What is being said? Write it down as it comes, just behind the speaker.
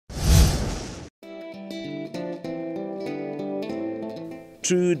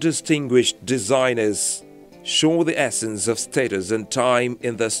Two distinguished designers show the essence of status and time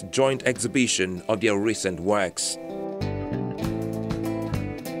in this joint exhibition of their recent works.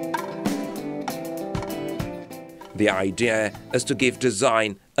 The idea is to give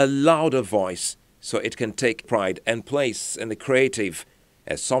design a louder voice so it can take pride and place in the creative,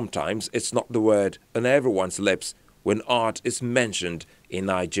 as sometimes it's not the word on everyone's lips when art is mentioned in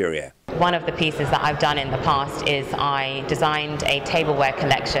Nigeria. One of the pieces that I've done in the past is I designed a tableware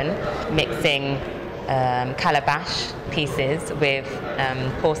collection mixing calabash pieces with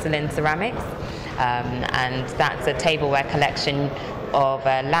porcelain ceramics, and that's a tableware collection of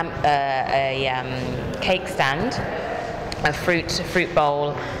a cake stand, a fruit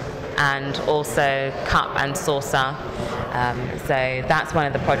bowl, and also cup and saucer. So that's one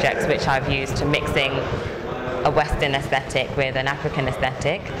of the projects which I've used to mixing a Western aesthetic with an African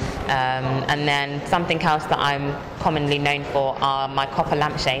aesthetic. And then something else that I'm commonly known for are my copper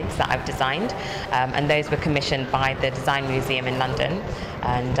lampshades that I've designed, and those were commissioned by the Design Museum in London.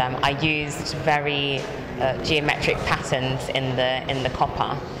 And I used very geometric patterns in the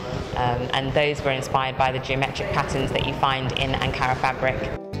copper, and those were inspired by the geometric patterns that you find in Ankara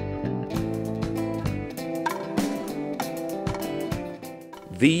fabric.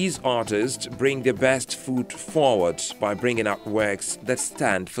 These artists bring their best foot forward by bringing out works that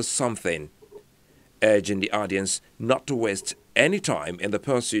stand for something, urging the audience not to waste any time in the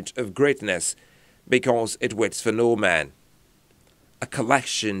pursuit of greatness because it waits for no man. A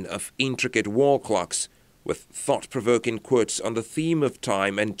collection of intricate wall clocks with thought-provoking quotes on the theme of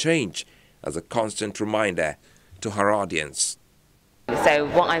time and change as a constant reminder to her audience. So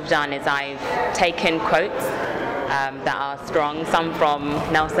what I've done is I've taken quotes that are strong, some from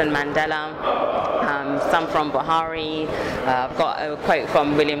Nelson Mandela, some from Buhari, I've got a quote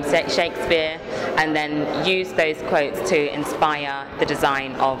from William Shakespeare, and then used those quotes to inspire the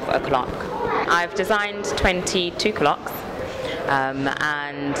design of a clock. I've designed 22 clocks,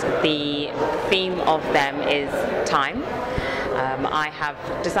 and the theme of them is time. I have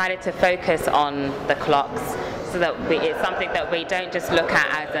decided to focus on the clocks so that it's something that we don't just look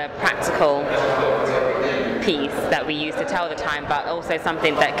at as a practical piece that we use to tell the time, but also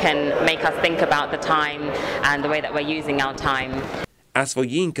something that can make us think about the time and the way that we're using our time. As for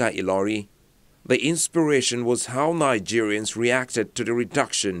Yinka Ilori, the inspiration was how Nigerians reacted to the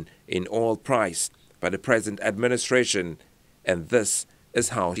reduction in oil price by the present administration, and this is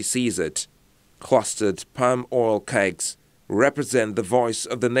how she sees it. Clustered palm oil kegs represent the voice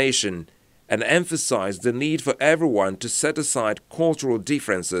of the nation and emphasize the need for everyone to set aside cultural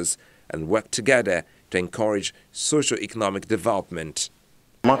differences and work together to encourage socio-economic development.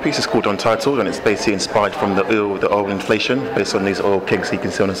 My piece is called Untitled, and it's basically inspired from the oil inflation based on these oil kegs you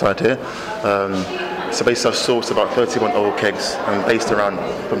can see on the side here. So basically I've sourced about 31 oil kegs and based around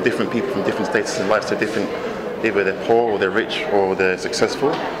from different people from different status in life, so different, either they're poor or they're rich or they're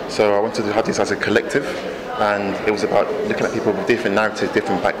successful. So I wanted to have this as a collective, and it was about looking at people with different narratives,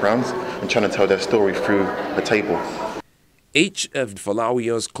 different backgrounds, and trying to tell their story through a table. Each of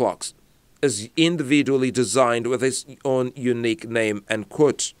Falawio's clocks is individually designed with its own unique name and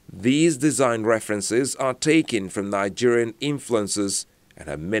quote. These design references are taken from Nigerian influences and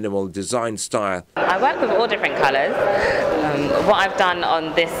a minimal design style. I work with all different colours. What I've done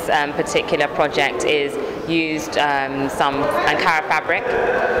on this particular project is used some Ankara fabric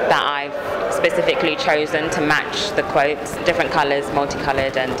that I've specifically chosen to match the quotes, different colours,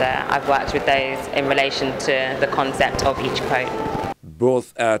 multicoloured, and I've worked with those in relation to the concept of each quote.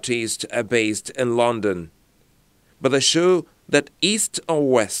 Both artists are based in London, but they show that East or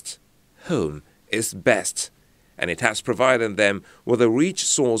West, home is best, and it has provided them with a rich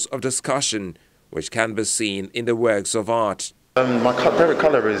source of discussion which can be seen in the works of art. My favourite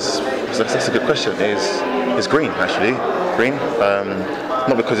colour is, that's a good question, is green actually, green.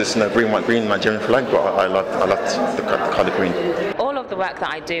 Not because it's green, white, green Nigerian flag, but I love the colour green. All of the work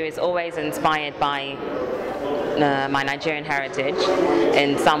that I do is always inspired by my Nigerian heritage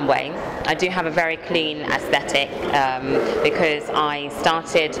in some way. I do have a very clean aesthetic because I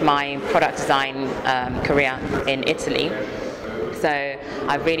started my product design career in Italy. So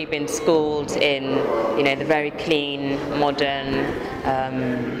I've really been schooled in, the very clean, modern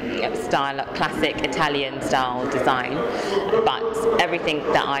style, classic Italian style design. But everything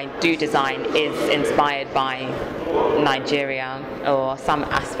that I do design is inspired by Nigeria or some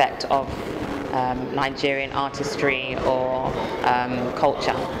aspect of Nigerian artistry or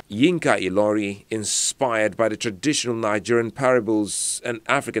culture. Yinka Ilori, inspired by the traditional Nigerian parables and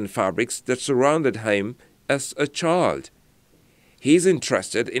African fabrics that surrounded him as a child. He is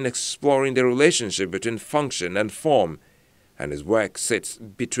interested in exploring the relationship between function and form and his work sits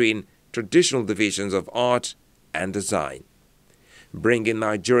between traditional divisions of art and design, bringing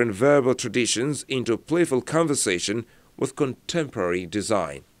Nigerian verbal traditions into playful conversation with contemporary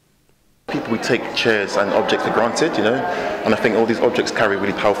design. People, we take chairs and objects for granted, and I think all these objects carry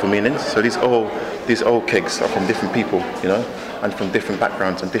really powerful meanings. So these old kegs are from different people, and from different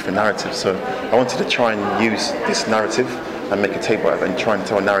backgrounds and different narratives. So I wanted to try and use this narrative and make a table and try and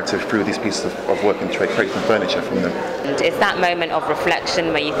tell a narrative through these pieces of work and create some furniture from them. And it's that moment of reflection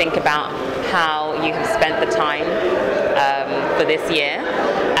where you think about how you have spent the time for this year,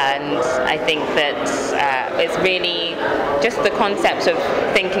 and I think that it's really just the concept of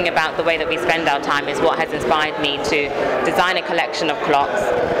thinking about the way that we spend our time is what has inspired me to design a collection of clocks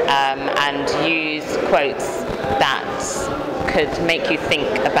and use quotes that could make you think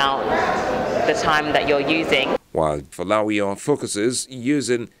about the time that you're using. While Folawiyo focuses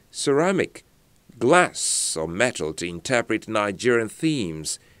using ceramic, glass or metal to interpret Nigerian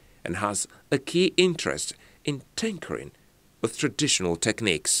themes and has a key interest in tinkering with traditional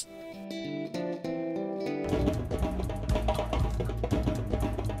techniques.